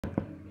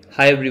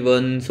Hi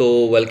everyone,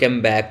 so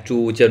welcome back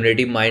to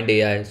Generative Mind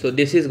AI. So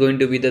this is going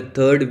to be the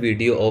third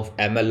video of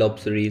MLOps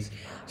series.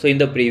 So in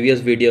the previous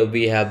video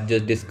we have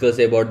just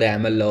discussed about the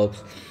MLOps,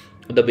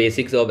 the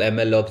basics of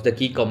MLOps, the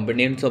key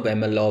components of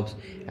MLOps,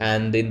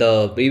 and in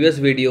the previous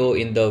video,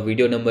 in the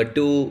video number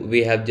 2,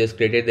 we have just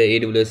created the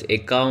AWS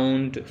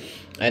account,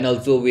 and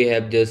also we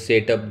have just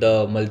set up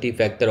the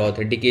multi-factor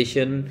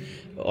authentication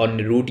on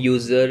root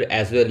user,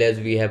 as well as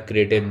we have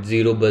created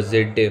zero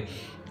budget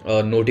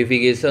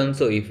notification.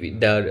 So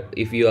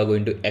if you are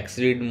going to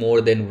exceed more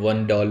than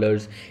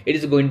 $1, it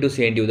is going to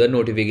send you the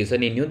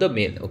notification in your the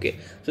mail. Okay,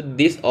 so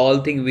this all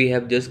thing we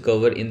have just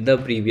covered in the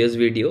previous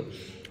video.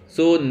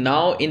 So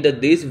now in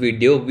this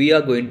video we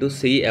are going to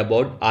see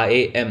about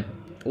IAM.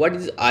 What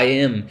is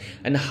IAM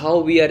and how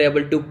we are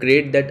able to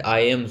create that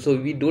IAM, so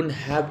we don't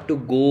have to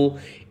go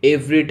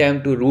every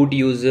time to root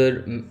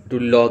user to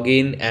log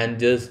in and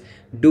just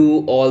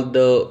do all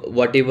the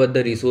whatever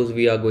the resource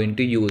we are going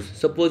to use.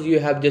 Suppose you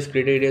have just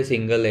created a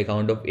single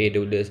account of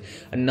AWS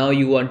and now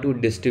you want to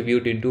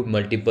distribute into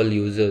multiple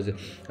users.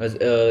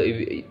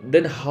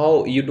 Then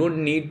how you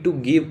don't need to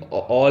give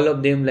all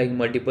of them, like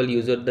multiple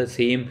users, the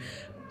same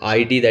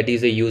ID, that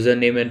is a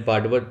username and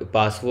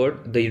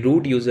password, the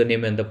root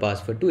username and the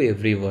password to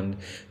everyone.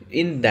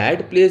 In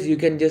that place you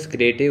can just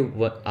create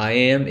a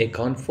IAM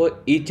account for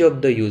each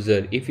of the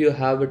user. If you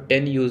have a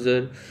 10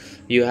 user,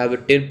 you have a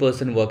 10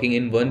 person working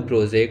in one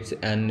project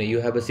and you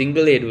have a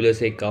single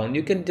AWS account,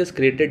 you can just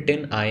create a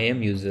 10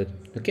 IAM user.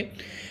 Okay,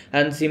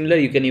 and similar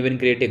you can even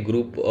create a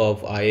group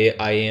of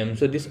IAM.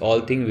 So this all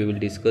thing we will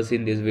discuss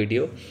in this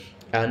video.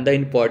 And the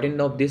important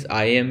of this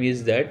IAM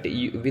is that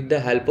with the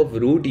help of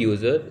root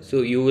user,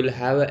 so you will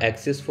have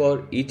access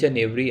for each and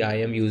every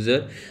IAM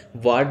user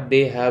what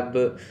they have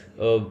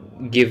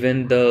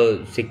given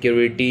the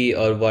security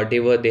or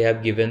whatever they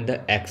have given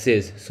the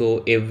access.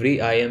 So every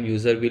IAM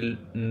user will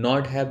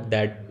not have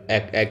that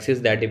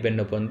access that depend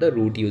upon the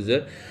root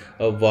user,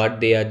 what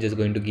they are just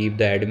going to give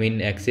the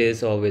admin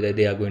access, or whether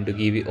they are going to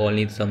give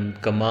only some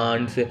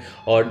commands,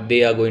 or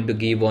they are going to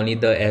give only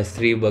the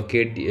S3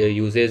 bucket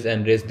uses,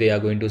 and rest they are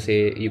going to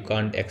say you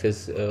can't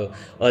access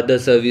other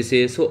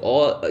services. So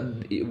all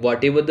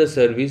whatever the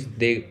service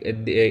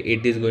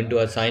it is going to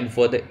assign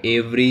for the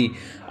every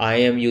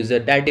IAM user,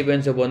 that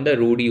depends upon the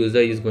root user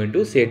is going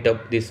to set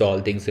up this all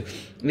things.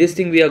 This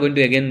thing we are going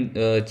to again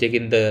check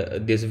in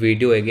this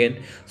video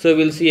again. So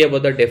we'll see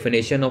about the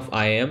definition of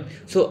IAM.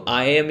 So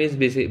IAM is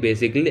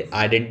basically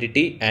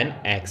identity and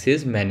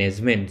access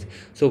management.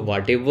 So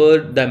whatever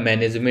the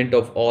management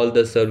of all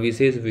the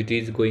services which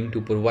is going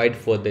to provide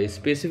for the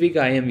specific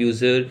IAM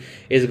user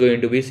is going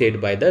to be set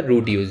by the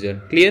root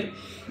user. Clear?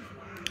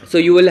 So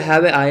you will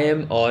have a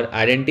IAM, or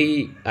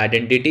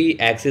identity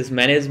access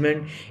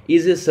management,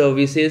 is a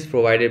services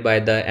provided by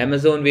the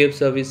Amazon Web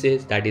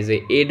Services, that is a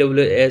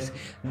AWS,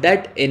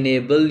 that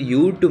enable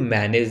you to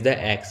manage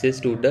the access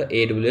to the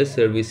AWS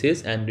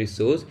services and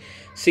resource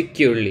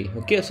securely.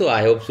 Okay, so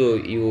I hope so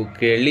you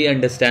clearly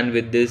understand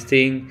with this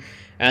thing.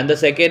 And the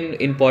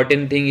second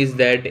important thing is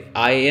that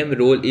IAM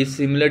role is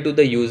similar to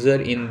the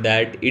user in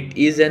that it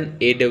is an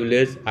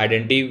AWS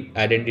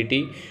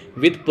identity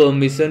with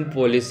permission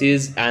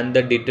policies and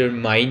the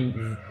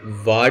determine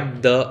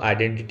what the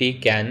identity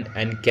can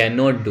and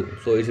cannot do.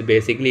 So it's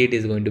basically it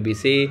is going to be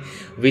say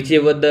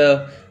whichever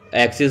the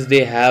access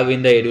they have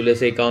in the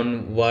AWS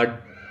account,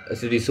 what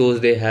resource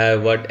they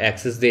have, what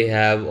access they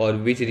have, or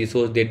which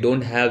resource they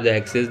don't have the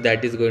access,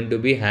 that is going to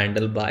be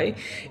handled by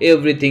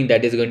everything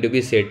that is going to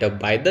be set up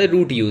by the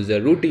root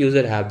user. Root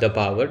user have the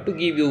power to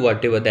give you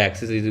whatever the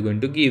access is going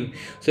to give.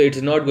 So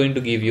it's not going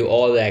to give you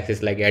all the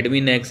access like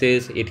admin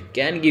access. It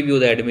can give you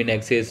the admin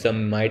access,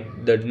 some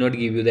might does not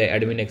give you the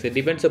admin access,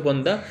 depends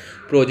upon the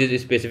project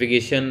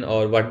specification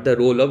or what the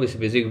role of a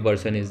specific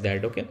person is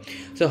that. Okay,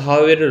 so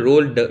however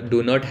role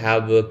do not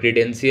have a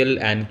credential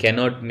and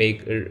cannot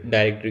make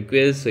direct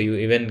requests. So you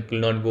even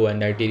could not go and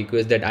directly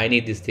request that I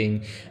need this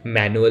thing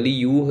manually.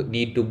 You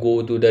need to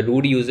go to the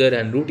root user,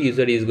 and root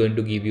user is going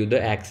to give you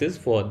the access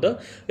for the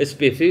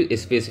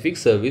specific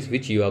service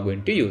which you are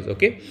going to use.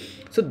 Okay,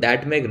 so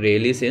that make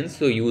really sense.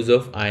 So use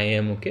of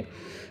IAM. Okay,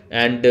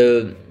 and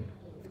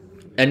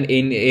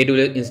in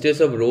AWS instance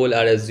of role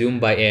are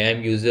assumed by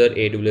IAM user,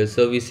 AWS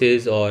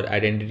services, or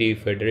identity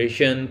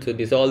federation. So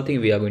this all thing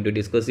we are going to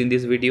discuss in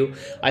this video.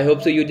 I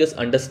hope so you just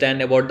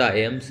understand about the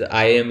IAMs.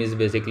 IAM is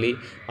basically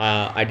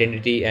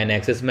identity and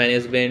access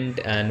management,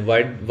 and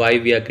why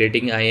we are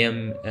creating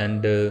IAM,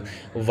 and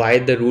why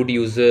the root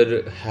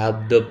user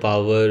have the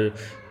power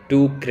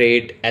to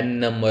create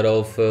n number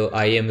of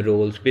IAM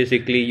roles.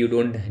 Basically you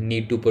don't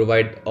need to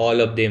provide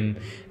all of them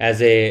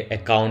as a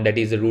account, that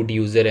is a root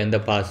user and the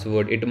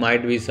password. It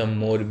might be some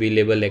more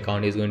billable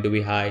account is going to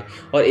be high,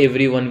 or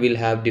everyone will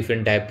have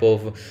different type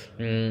of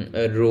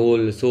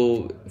role.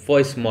 So for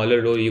a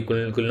smaller role you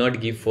could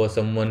not give for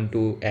someone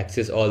to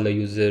access all the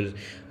users,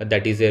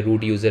 that is a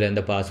root user and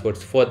the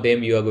passwords. For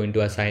them you are going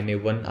to assign a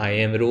one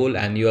IAM role,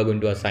 and you are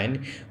going to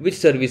assign which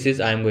services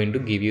I am going to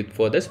give you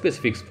for the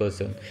specific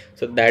person.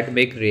 So that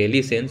make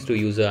really sense to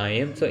use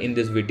IAM. So in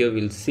this video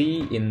we'll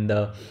see in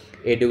the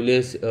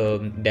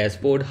AWS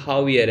dashboard,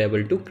 how we are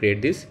able to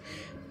create this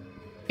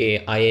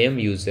a IAM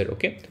user.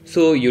 Okay,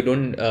 so you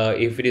don't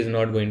if it is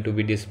not going to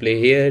be display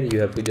here, you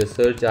have to just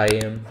search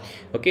IAM.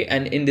 Okay,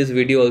 and in this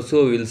video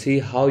also we'll see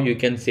how you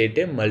can set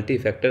a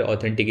multi-factor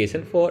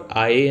authentication for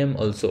IAM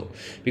also,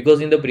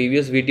 because in the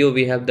previous video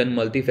we have done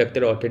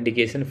multi-factor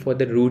authentication for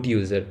the root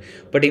user,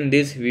 but in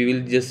this we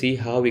will just see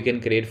how we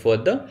can create for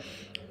the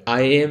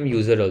IAM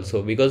user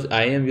also, because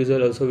IAM user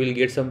also will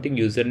get something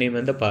username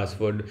and the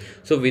password.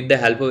 So with the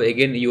help of,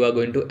 again, you are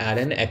going to add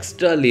an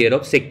extra layer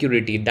of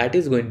security, that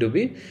is going to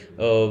be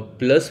a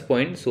plus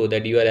point, so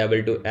that you are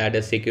able to add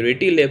a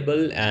security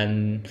label,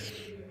 and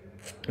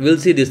we'll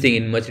see this thing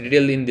in much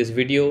detail in this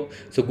video.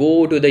 So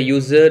go to the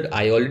user.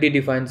 I already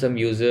defined some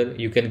user,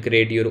 you can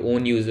create your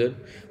own user.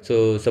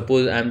 So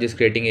suppose I'm just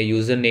creating a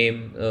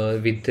username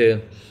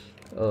with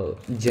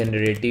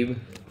generative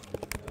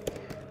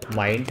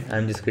mind.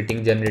 I'm just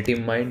creating generative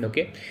mind.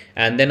 Okay,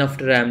 and then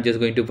after I'm just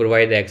going to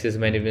provide the access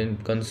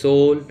management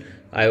console.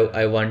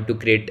 I want to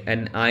create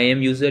an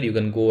IAM user. You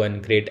can go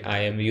and create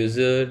IAM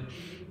user.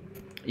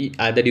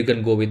 Either you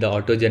can go with the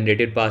auto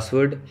generated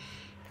password,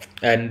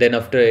 and then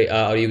after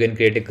or you can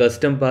create a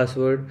custom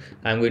password.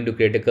 I'm going to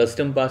create a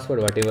custom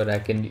password, whatever I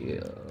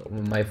can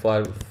my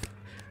for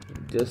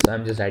just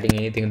I'm just writing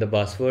anything in the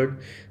password.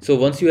 So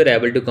once you are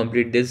able to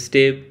complete this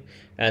step,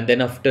 and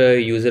then after,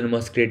 user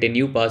must create a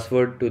new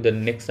password to the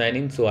next sign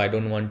in. So I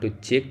don't want to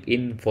check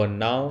in for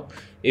now.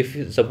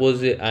 If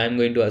suppose I am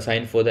going to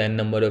assign for the n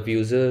number of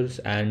users,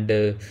 and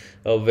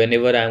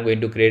whenever I am going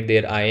to create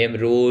their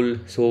IAM role,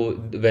 so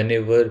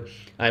whenever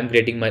I am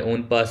creating my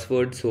own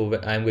password, so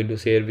I am going to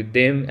share with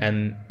them.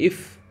 And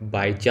if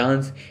by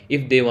chance,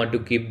 if they want to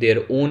keep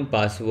their own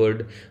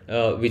password,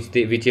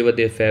 whichever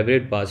their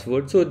favorite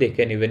password, so they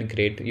can even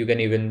create, you can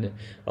even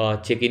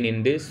check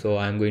in this. So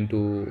I'm going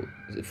to,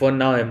 for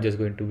now I'm just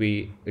going to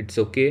be, it's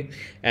okay.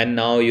 And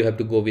now you have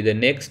to go with the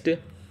next.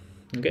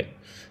 Okay,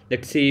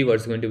 let's see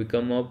what's going to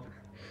become up.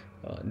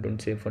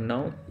 Don't say for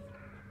now.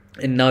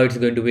 And now it's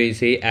going to be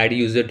say add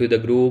user to the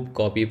group,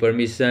 copy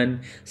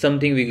permission,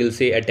 something we will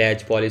say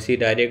attach policy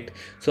direct.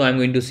 So I'm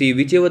going to see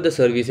whichever the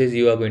services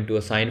you are going to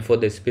assign for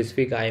the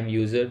specific IAM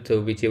user. So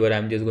whichever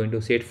I'm just going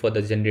to set for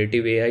the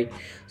generative AI.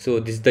 So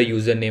this is the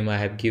username I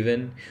have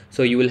given.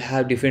 So you will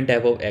have different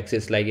type of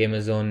access like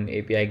Amazon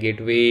API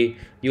gateway.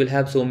 You will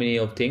have so many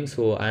of things.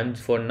 So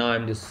for now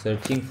I'm just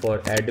searching for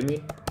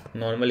admin.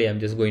 Normally I'm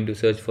just going to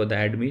search for the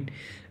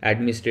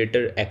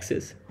administrator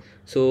access.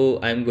 So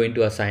I'm going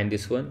to assign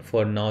this one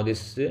for now,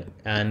 this,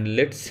 and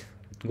let's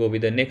go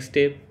with the next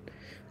step.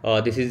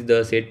 This is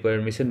the set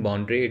permission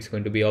boundary. It's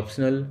going to be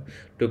optional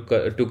to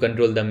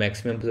control the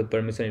maximum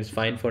permission. It's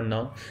fine for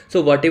now.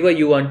 So whatever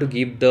you want to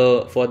give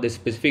for the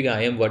specific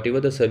IAM, whatever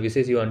the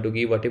services you want to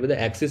give, whatever the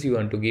access you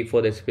want to give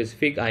for the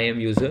specific IAM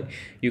user,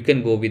 you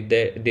can go with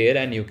there,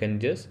 and you can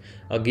just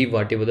give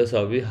whatever the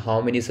service, how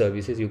many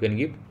services you can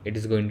give. It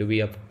is going to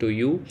be up to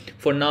you.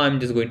 For now I'm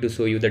just going to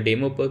show you the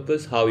demo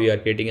purpose, how you are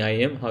creating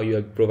IAM, how you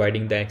are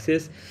providing the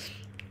access.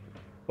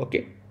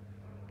 Okay,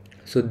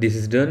 so this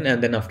is done.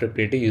 And then after,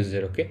 create a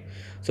user. Okay,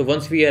 so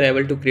once we are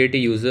able to create a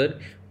user,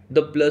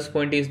 the plus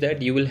point is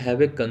that you will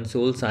have a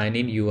console sign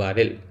in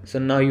URL. So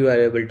now you are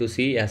able to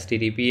see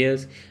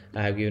HTTPS.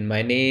 I have given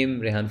my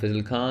name Rehan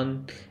Fazil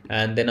Khan,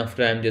 and then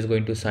after I'm just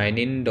going to sign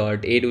in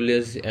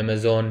 .aws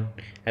Amazon,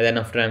 and then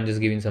after I'm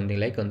just giving something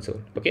like console.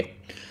 Okay,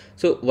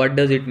 so what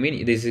does it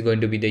mean? This is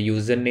going to be the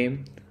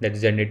username, that's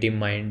generative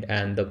mind,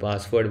 and the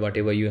password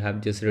whatever you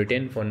have just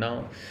written for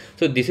now.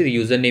 So this is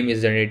username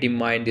is generative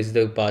mind, this is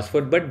the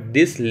password, but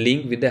this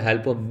link, with the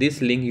help of this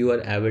link, you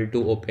are able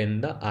to open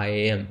the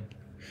IAM.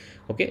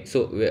 Okay,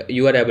 so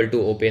you are able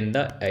to open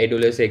the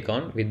AWS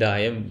account with the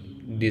IAM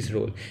this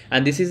role.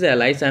 And this is the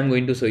Alias I'm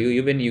going to show you.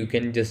 Even you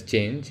can just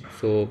change.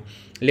 So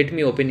let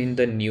me open in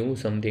the new,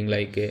 something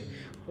like a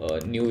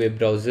new web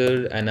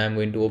browser, and I'm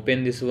going to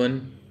open this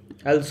one.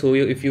 I'll show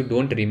you. If you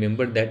don't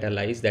remember that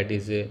Alias, that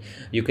is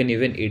you can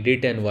even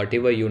edit, and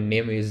whatever your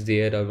name is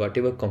there, or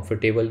whatever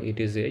comfortable it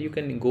is there, you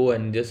can go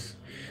and just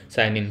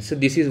sign in. So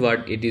this is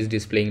what it is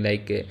displaying,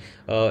 like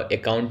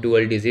account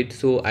dual digit.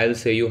 So I'll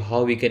show you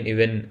how we can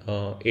even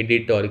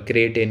edit or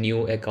create a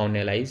new account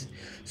Alias.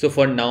 So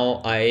for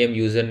now, IAM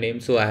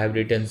username, so I have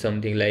written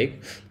something like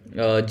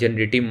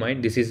generative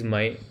mind. This is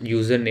my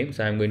username,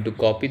 so I'm going to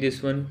copy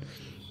this one.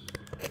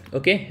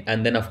 Okay,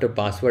 and then after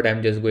password,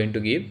 I'm just going to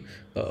give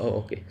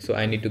okay, so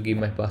I need to give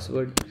my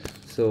password.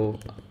 So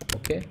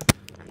okay,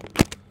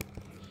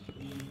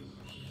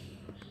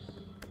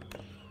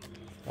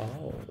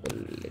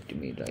 let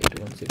me write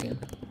once again.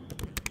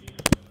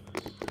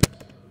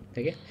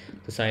 Okay,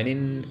 so sign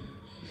in.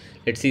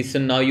 Let's see. So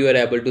now you are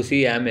able to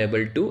see I'm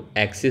able to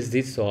access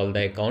this all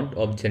the account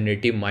of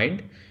generative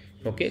mind.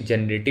 Okay,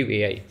 generative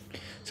AI.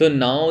 So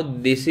now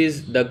this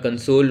is the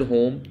console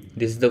home.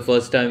 This is the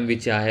first time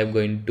which I have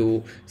going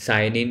to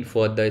sign in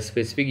for the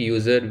specific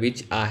user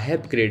which I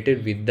have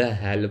created with the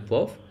help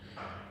of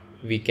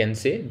we can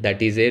say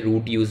that is a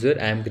root user.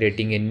 I am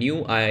creating a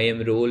new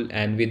IAM role,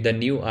 and with the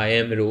new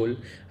IAM role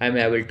I am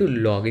able to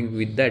log in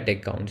with that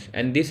account,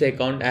 and this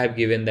account I have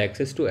given the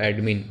access to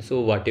admin. So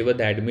whatever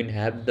the admin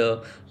have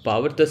the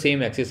power, the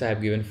same access I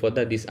have given for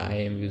the this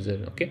IAM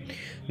user. Okay,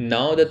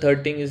 now the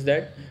third thing is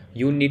that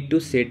you need to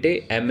set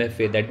a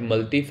MFA, that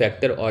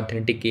multi-factor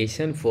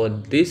authentication, for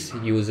this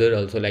user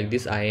also, like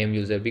this IAM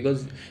user,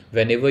 because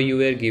whenever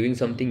you are giving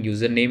something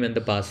username and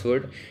the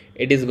password,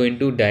 it is going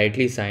to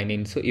directly sign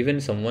in. So even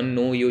someone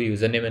know your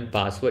username and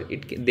password,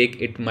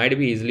 it might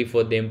be easily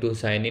for them to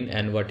sign in,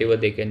 and whatever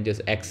they can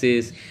just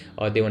access,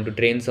 or they want to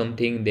train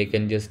something, they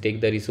can just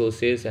take the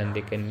resources and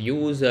they can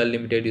use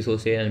unlimited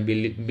resources, and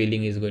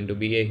billing is going to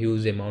be a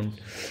huge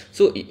amount.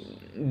 So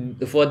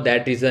for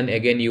that reason,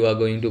 again, you are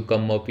going to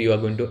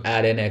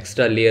add an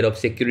extra layer of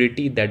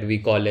security that we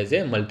call as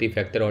a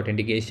multi-factor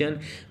authentication.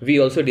 We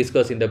also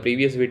discussed in the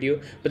previous video,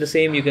 but the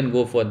same you can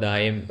go for the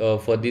IAM.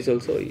 For this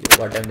also,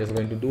 what I'm just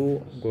going to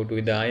do, go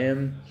to the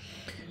IAM,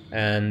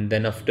 and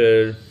then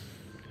after,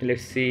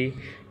 let's see,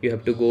 you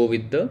have to go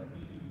with the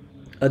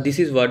this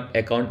is what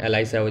account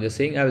Alias I was just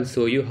saying. I will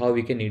show you how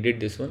we can edit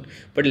this one,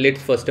 but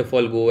let's first of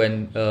all go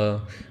and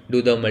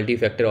do the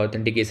multi-factor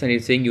authentication.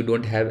 It's saying you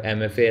don't have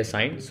MFA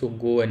assigned, so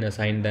go and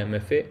assign the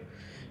MFA,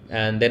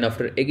 and then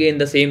after, again,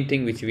 the same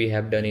thing which we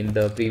have done in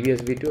the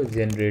previous video,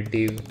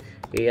 generative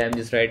AI I'm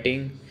just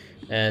writing,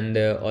 and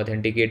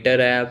authenticator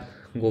app,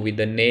 go with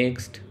the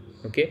next.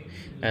 Okay,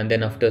 and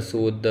then after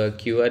show the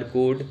QR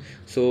code.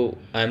 So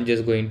I'm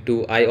just going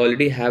to, I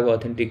already have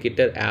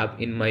authenticator app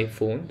in my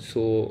phone,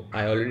 so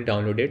I already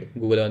downloaded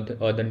Google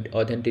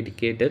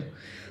Authenticator.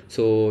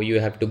 So you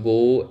have to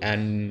go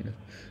and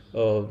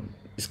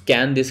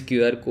scan this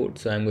QR code.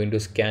 So I'm going to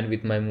scan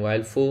with my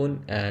mobile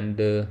phone, and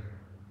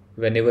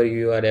whenever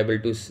you are able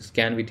to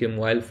scan with your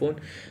mobile phone,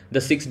 the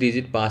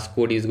 6-digit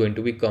passcode is going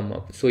to be come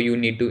up. So you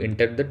need to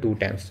enter the 2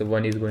 times. So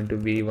one is going to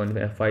be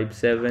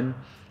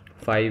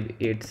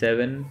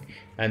 157587,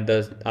 and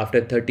thus after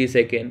 30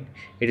 seconds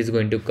it is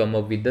going to come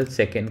up with the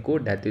second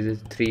code, that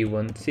is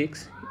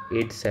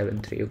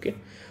 316873. okay,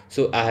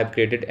 so I have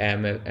created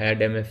add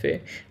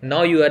MFA.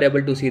 Now you are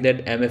able to see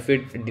that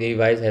MFA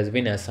device has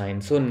been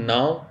assigned. So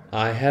now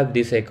I have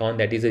this account,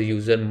 that is a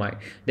user mine,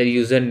 the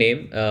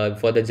username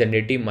for the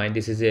generative mine.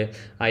 This is a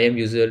IAM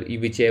user,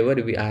 whichever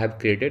I have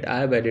created.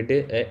 I have added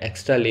a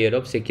extra layer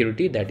of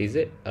security, that is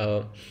a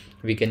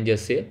we can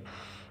just say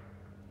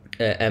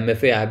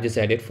MFA I have just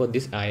added for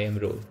this IAM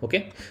role.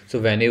 Okay, so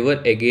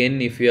whenever,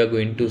 again, if you are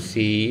going to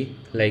see,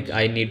 like,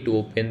 I need to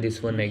open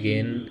this one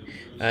again,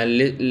 and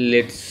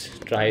let's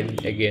try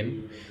it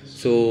again.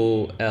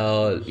 So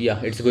yeah,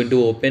 it's going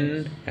to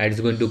open, and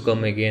it's going to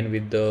come again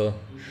with the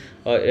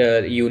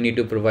you need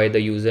to provide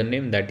the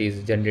username, that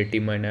is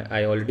generative mine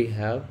I already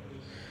have.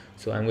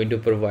 So I'm going to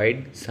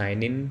provide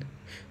sign in.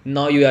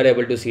 Now you are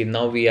able to see,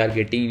 now we are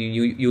getting,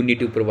 you need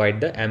to provide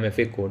the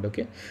MFA code.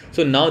 Okay,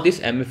 so now this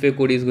MFA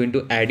code is going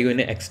to add you an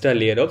extra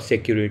layer of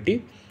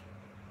security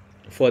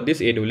for this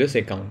AWS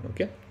account.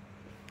 Okay,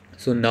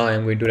 so now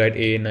I'm going to write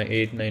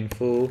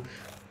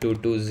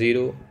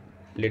A894220.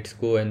 let's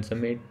go and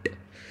submit.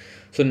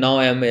 So now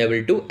I am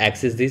able to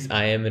access this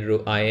IAM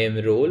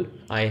role.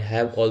 I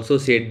have also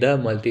set the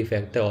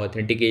multi-factor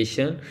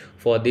authentication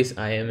for this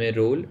IAM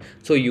role.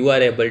 So you are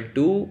able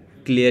to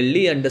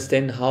clearly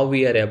understand how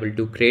we are able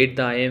to create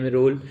the IAM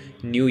role,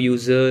 new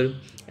user,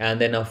 and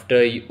then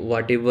after,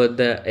 whatever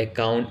the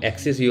account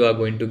access you are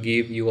going to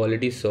give, you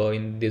already saw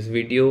in this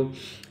video,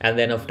 and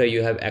then after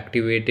you have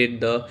activated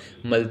the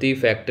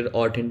multi-factor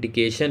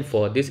authentication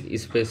for this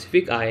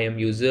specific IAM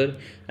user.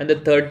 And the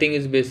third thing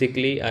is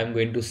basically I'm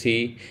going to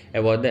see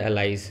about the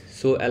Alias.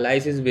 So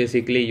Alias is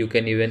basically, you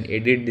can even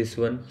edit this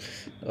one.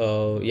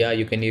 Yeah,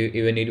 you can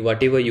even edit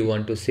whatever you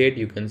want to set,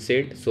 you can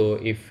set. So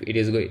if it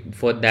is going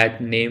for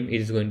that name,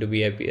 it is going to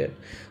be appear.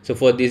 So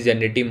for this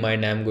generative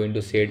mind, I'm going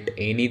to set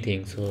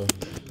anything, so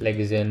like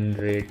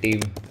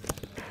generative,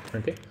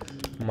 okay,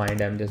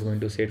 mind I'm just going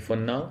to set for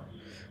now,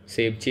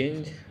 save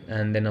change,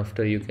 and then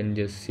after you can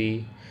just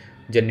see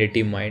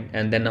generative mind.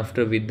 And then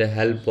after, with the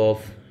help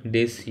of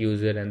this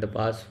user and the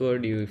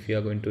password, if you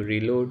are going to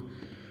reload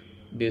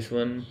this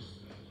one,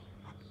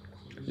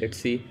 let's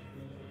see.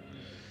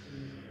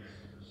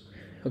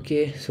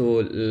 Okay,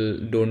 so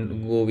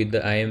don't go with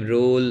the IAM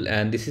role,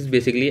 and this is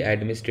basically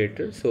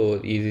administrator. So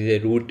it is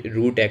a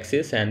root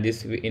access, and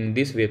this, in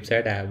this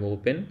website I have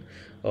opened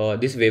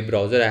this web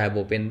browser, I have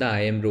opened the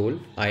IAM role,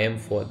 IAM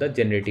for the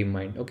generative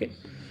mind. Okay,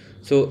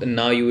 so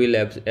now you will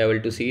able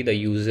to see the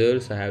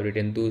users. I have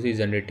written to see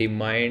generative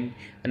mind,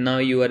 and now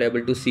you are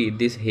able to see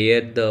this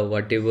here, the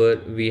whatever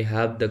we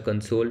have the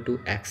console to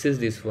access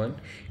this one,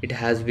 it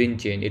has been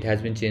changed. It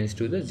has been changed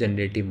to the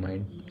generative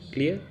mind.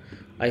 Clear?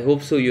 I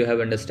hope so you have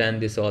understand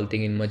this all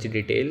thing in much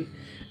detail,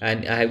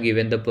 and I have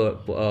given the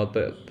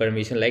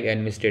permission like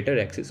administrator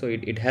access. So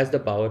it has the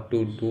power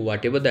to do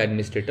whatever the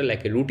administrator,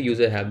 like a root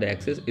user have the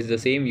access, is the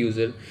same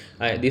user,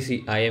 this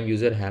IAM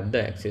user have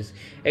the access.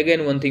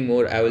 Again, one thing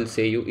more I will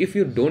say you, if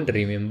you don't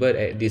remember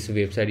this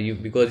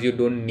website, because you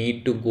don't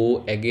need to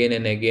go again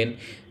and again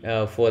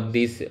for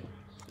this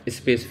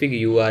specific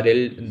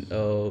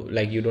URL,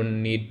 like you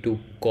don't need to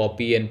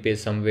copy and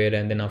paste somewhere,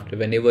 and then after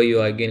whenever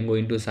you are again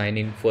going to sign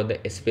in for the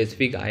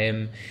specific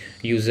IAM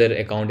user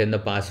account and the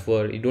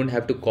password, you don't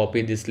have to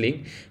copy this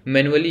link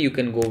manually. You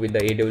can go with the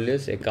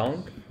AWS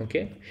account.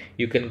 Okay,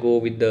 you can go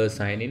with the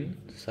sign in.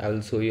 So I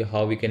will show you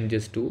how we can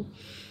just do.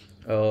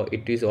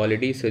 It is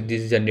already, so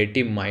this is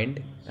generative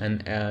mind,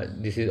 and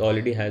this is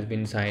already has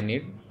been signed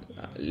in.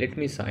 Let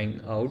me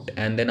sign out,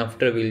 and then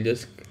after we'll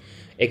just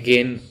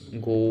again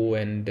go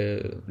and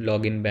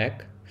log in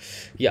back.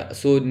 Yeah,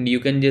 so you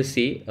can just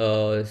see,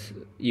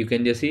 you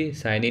can just see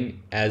sign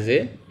in as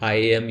a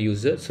IAM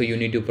user. So you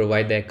need to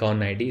provide the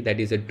account ID, that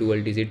is a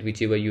 12 digit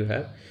whichever you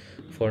have.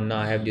 For now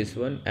I have this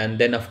one, and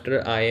then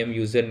after IAM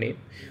username,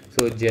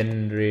 so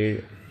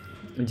generative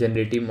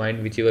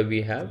mind whichever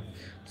we have.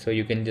 So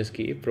you can just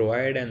keep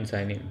provide and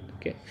sign in.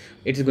 Okay,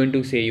 it's going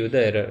to say you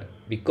the error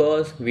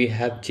because we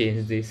have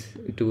changed this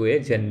to a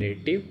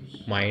generative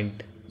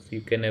mind. So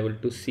you can able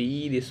to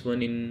see this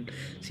one in,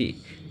 see,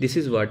 this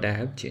is what I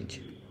have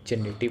changed,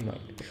 generative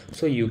mind.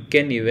 So you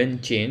can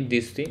even change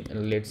this thing,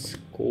 and let's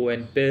go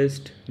and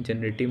paste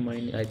generative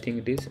mind, I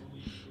think it is.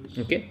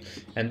 Okay,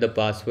 and the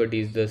password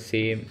is the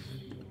same.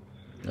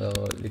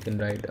 You can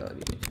write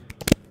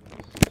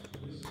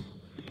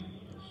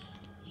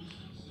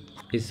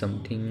is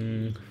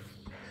something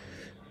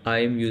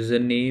IAM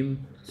username.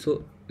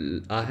 So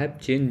I have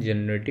changed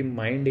generative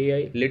mind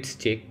AI. Let's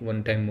check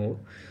one time more.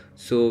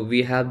 So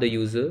we have the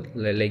user,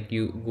 like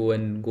you go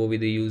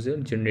with the user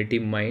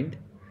generative mind,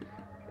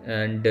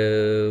 and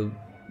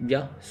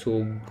yeah,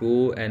 so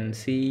go and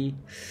see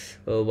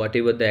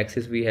whatever the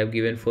access we have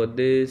given for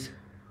this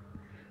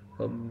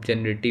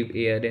generative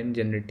ARN,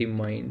 generative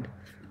mind.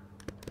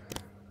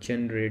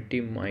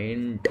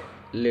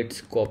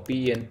 Let's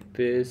copy and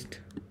paste.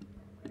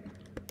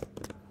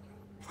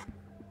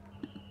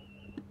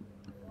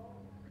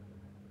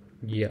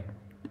 Yeah,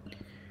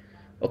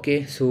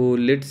 okay, so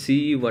let's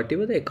see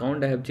whatever the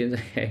account I have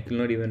changed. I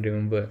cannot even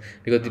remember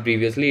because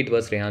previously it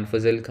was Rehan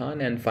Fazal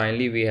Khan, and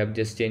finally we have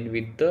just changed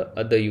with the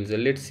other user.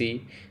 Let's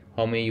see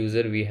how many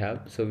user we have.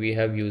 So we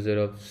have user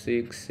of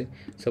 6.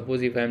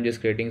 Suppose if I'm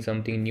just creating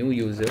something new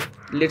user,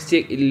 let's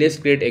check, let's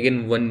create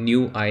again one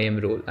new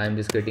IAM role. I'm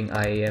just creating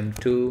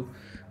IAM2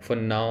 for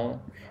now.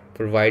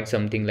 Provide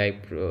something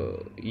like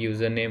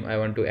username, I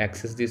want to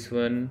access this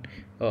one.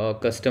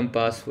 Custom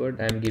password,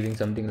 I'm giving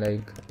something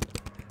like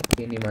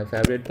any my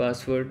favorite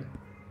password.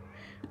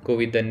 Go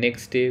with the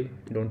next step,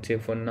 don't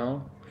save for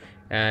now,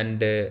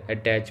 and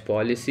attach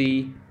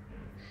policy,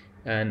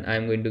 and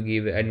I'm going to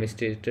give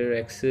administrator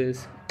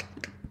access.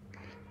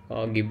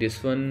 Give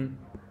this one.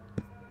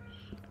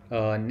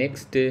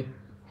 Next,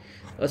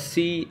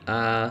 see,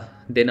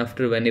 then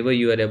after whenever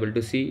you are able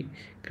to see,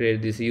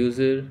 create this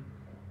user,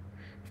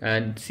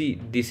 and see,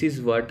 this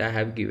is what I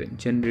have given,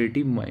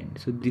 generative mind.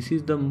 So this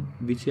is the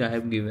which I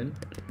have given.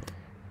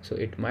 So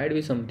it might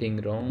be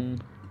something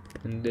wrong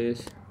in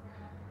this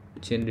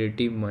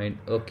generative mind.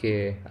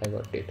 Okay, I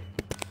got it.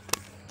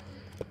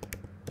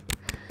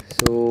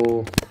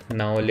 So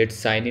now let's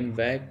sign in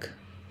back.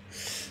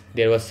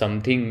 There was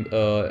something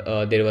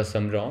there was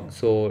some wrong.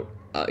 So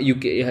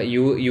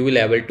you will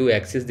able to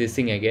access this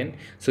thing again.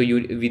 So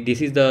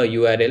this is the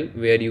URL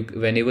where you,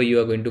 whenever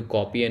you are going to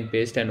copy and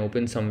paste and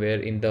open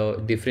somewhere in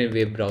the different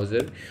web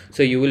browser,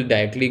 so you will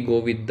directly go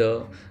with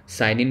the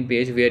sign in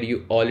page where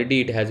you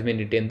already, it has been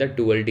written the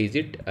 12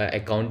 digit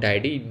account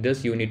ID.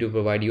 Thus you need to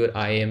provide your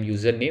IAM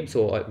username.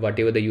 So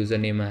whatever the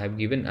username I have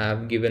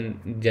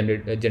given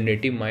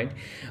generative mind,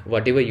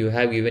 whatever you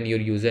have given your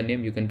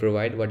username, you can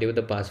provide. Whatever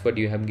the password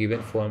you have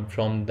given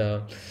from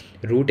the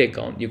root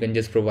account, you can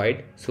just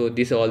provide. So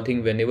this all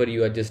thing, whenever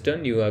you are just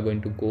done, you are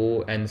going to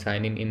go and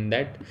sign in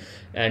that,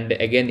 and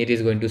again it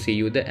is going to see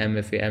you the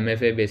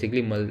MFA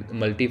basically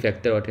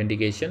multi-factor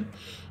authentication.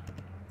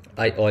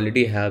 I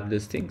already have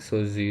this thing,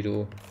 so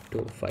 0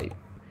 to 5.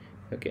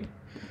 Okay,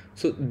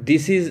 so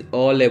this is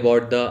all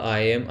about the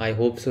IAM. I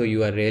hope so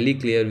you are really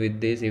clear with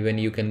this. Even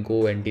you can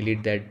go and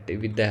delete that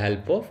with the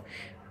help of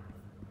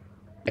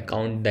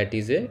account, that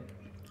is a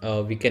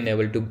we can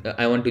able to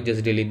I want to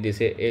just delete this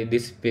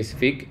this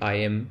specific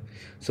IAM,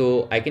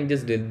 so I can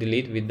just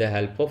delete with the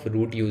help of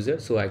root user.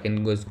 So I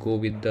can just go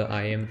with the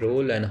IAM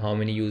role and how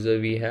many user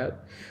we have.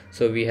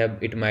 So we have,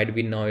 it might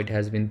be now it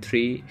has been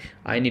 3.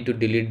 I need to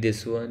delete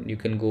this one. You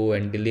can go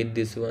and delete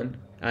this one,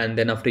 and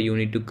then after you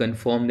need to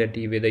confirm that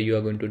whether you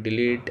are going to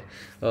delete.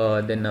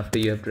 Then after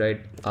you have to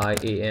write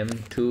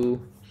IAM2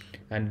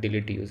 and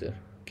delete user.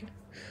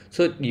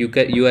 So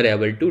you are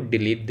able to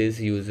delete this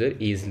user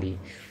easily.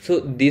 So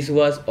this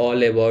was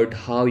all about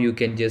how you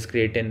can just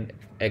create an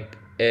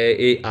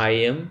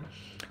IAM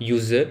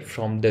user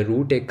from the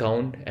root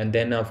account, and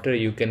then after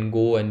you can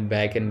go and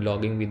back and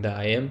logging with the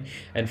IAM,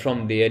 and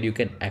from there you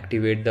can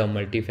activate the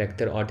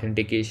multi-factor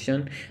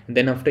authentication. And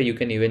then after you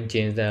can even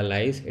change the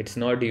Alias. It's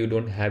not, you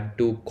don't have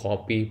to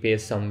copy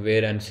paste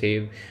somewhere and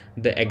save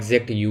the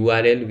exact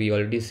URL we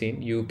already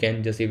seen. You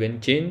can just even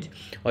change,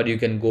 or you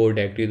can go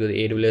directly to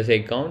the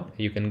AWS account.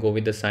 You can go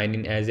with the sign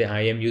in as a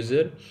IAM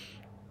user,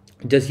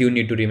 just you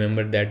need to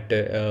remember that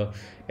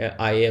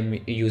IAM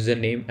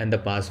username and the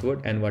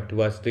password and what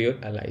was to your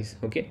Alias.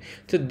 Okay,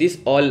 so this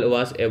all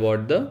was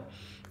about the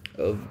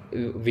uh,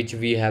 which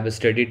we have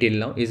studied till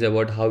now is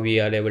about how we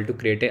are able to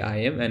create a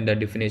IAM and the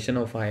definition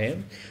of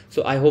IAM.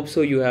 So I hope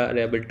so you are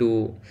able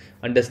to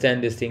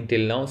understand this thing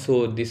till now.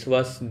 So this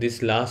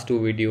last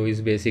two video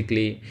is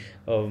basically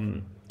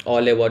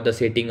all about the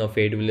setting of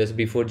AWS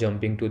before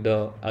jumping to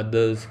the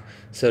others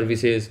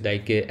services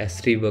like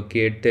S3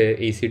 bucket,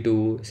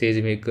 EC2,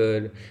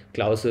 SageMaker,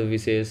 cloud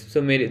services.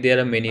 So there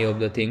are many of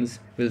the things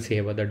we'll see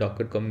about the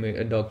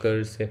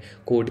Docker's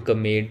code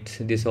commits,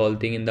 this whole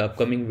thing in the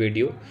upcoming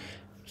video.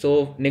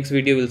 So next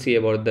video we'll see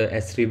about the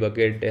S3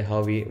 bucket,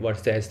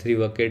 what's the S3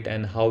 bucket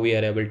and how we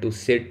are able to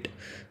set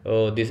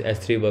this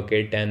S3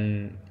 bucket.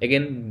 And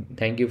again,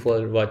 thank you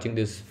for watching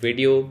this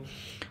video.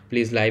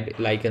 Please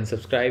like and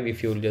subscribe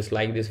if you just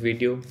like this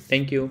video.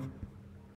 Thank you.